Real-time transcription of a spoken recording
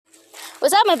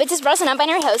What's up, my bitches, bros, and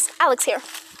non-binary host, Alex here.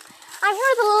 I'm here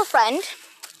with a little friend.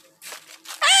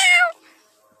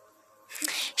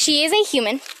 She is a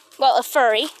human. Well, a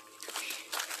furry.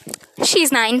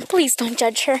 She's 9. Please don't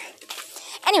judge her.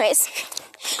 Anyways.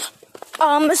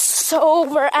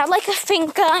 So we're at like a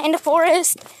finca in the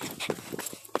forest.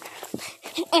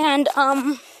 And,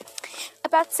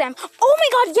 about Sam. Oh my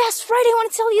god, yes, right, I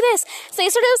want to tell you this. So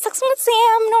yesterday I was texting with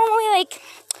Sam, normally like,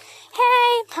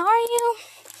 hey, how are you?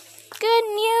 Good,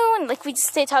 and you? And like we just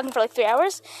stayed talking for like 3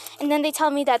 hours. And then they tell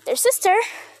me that their sister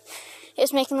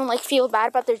is making them like feel bad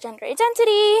about their gender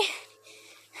identity.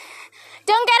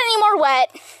 Don't get any more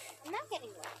wet. I'm not getting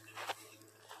wet.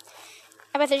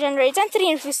 About their gender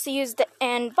identity and refuse to use the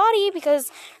and body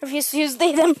because refuse to use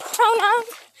they them pronoun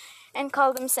and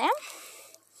call them Sam.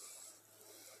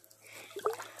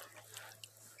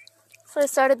 So I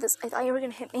started this. I thought you were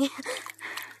gonna hit me.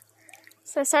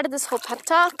 So I started this whole pep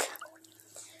talk,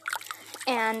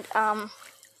 and this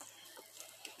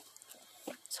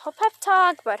whole pep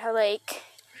talk about how like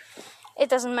it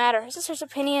doesn't matter her sister's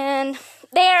opinion.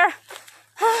 There.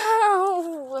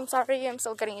 Oh, I'm sorry. I'm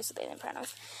still getting used to they them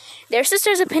pronouns. Their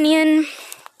sister's opinion,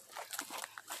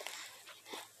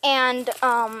 and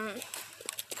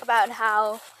about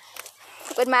how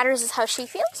what matters is how she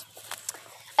feels.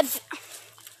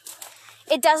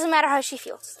 It doesn't matter how she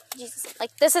feels. Jesus,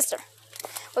 like the sister.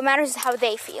 What matters is how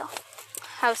they feel.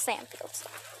 How Sam feels.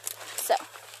 So.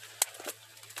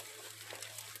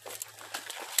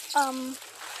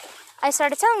 I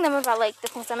started telling them about like the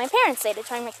things that my parents say to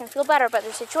try and make them feel better about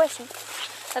their situation.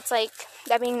 That's like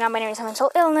that being non-binary is a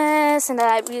mental illness and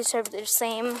that we deserve the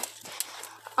same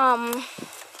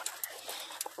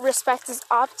respect as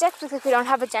objects because if we don't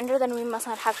have a gender then we must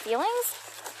not have feelings.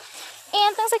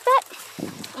 And things like that.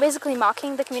 Basically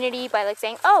mocking the community by like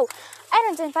saying, oh, I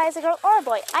don't identify as a girl or a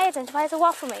boy. I identify as a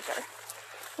waffle maker.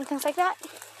 And things like that.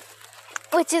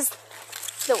 Which is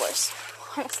the worst.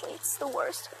 Honestly, it's the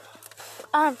worst.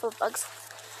 I'm full of bugs.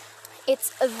 It's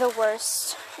the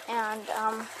worst. And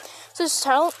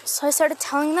so I started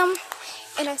telling them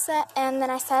and then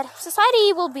I said,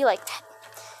 society will be like that.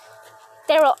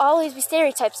 There will always be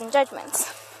stereotypes and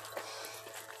judgments.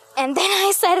 And then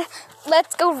I said,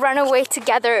 let's go run away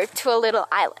together to a little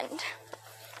island.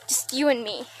 Just you and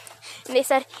me. And they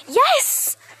said,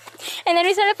 yes! And then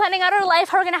we started planning out our life,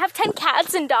 how we're going to have 10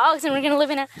 cats and dogs, and we're going to live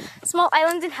in a small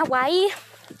island in Hawaii.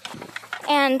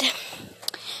 And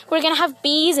we're going to have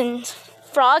bees and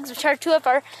frogs, which are 2 of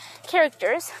our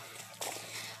characters.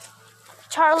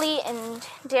 Charlie and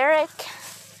Derek.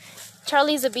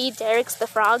 Charlie's a bee, Derek's the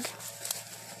frog.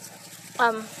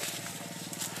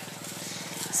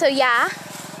 So yeah.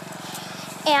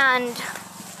 And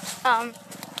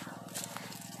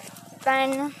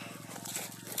then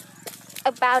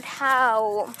about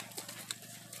how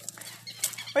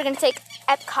we're going to take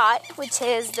Epcot, which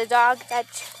is the dog that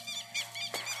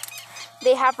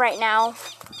they have right now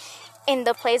in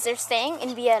the place they're staying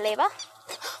in Villa Leyva.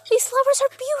 These flowers are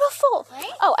beautiful.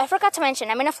 Right? Oh, I forgot to mention,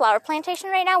 I'm in a flower plantation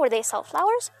right now where they sell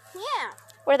flowers. Yeah.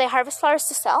 Where they harvest flowers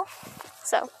to sell.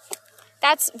 So,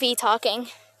 that's V talking.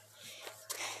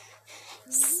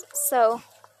 So,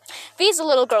 V's the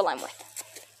little girl I'm with.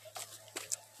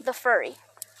 The furry.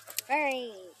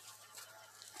 Furry.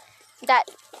 That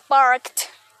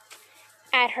barked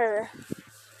at her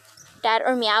dad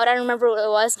or meowed, I don't remember what it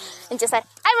was, and just said,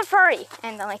 I'm a furry,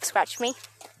 and then like scratched me.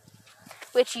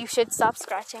 Which you should stop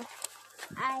scratching.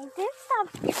 I did stop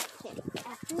scratching.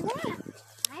 After that,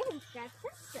 I haven't scratched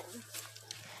this thing.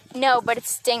 No, but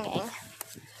it's stinging.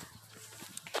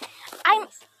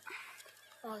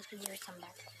 Oh, it's because you were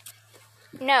sunburned.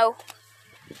 No.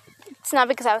 It's not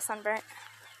because I was sunburnt.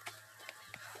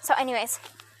 So anyways.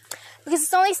 Because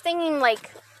it's only stinging like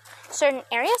certain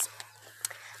areas.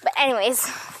 But anyways,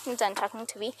 I'm done talking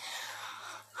to V.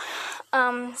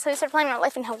 So we started planning our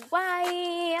life in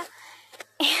Hawaii.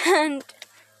 And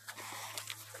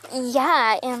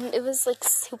yeah, and it was like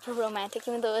super romantic,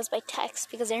 even though it was by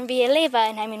text, because they're in Villa Leyva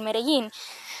and I'm in Medellin.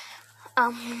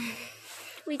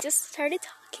 We just started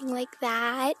talking like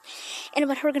that, and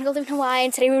about how we're gonna go live in Hawaii,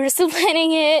 and today we were still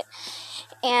planning it,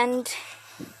 and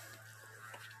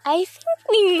I think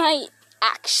we might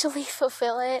actually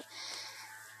fulfill it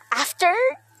after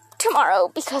tomorrow,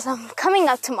 because I'm coming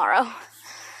out tomorrow.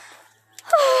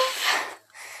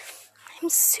 I'm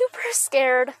super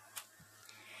scared.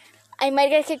 I might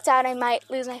get kicked out. I might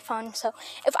lose my phone. So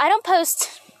if I don't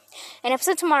post an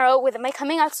episode tomorrow with my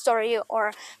coming out story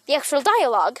or the actual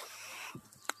dialogue,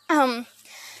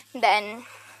 then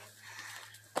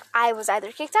I was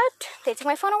either kicked out, they took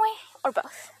my phone away, or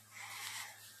both.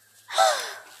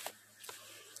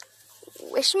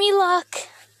 Wish me luck.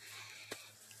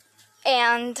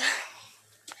 And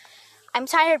I'm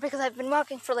tired because I've been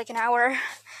walking for like an hour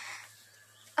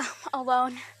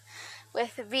alone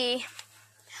with V.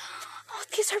 Oh,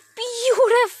 these are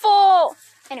beautiful.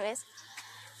 Anyways.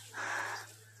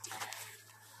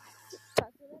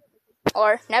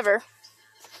 Or never.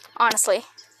 Honestly.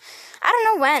 I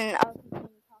don't know when I'll continue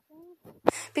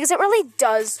talking. Because it really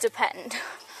does depend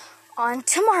on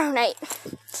tomorrow night.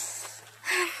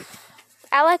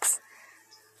 Alex,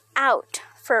 out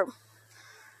for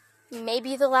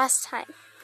maybe the last time.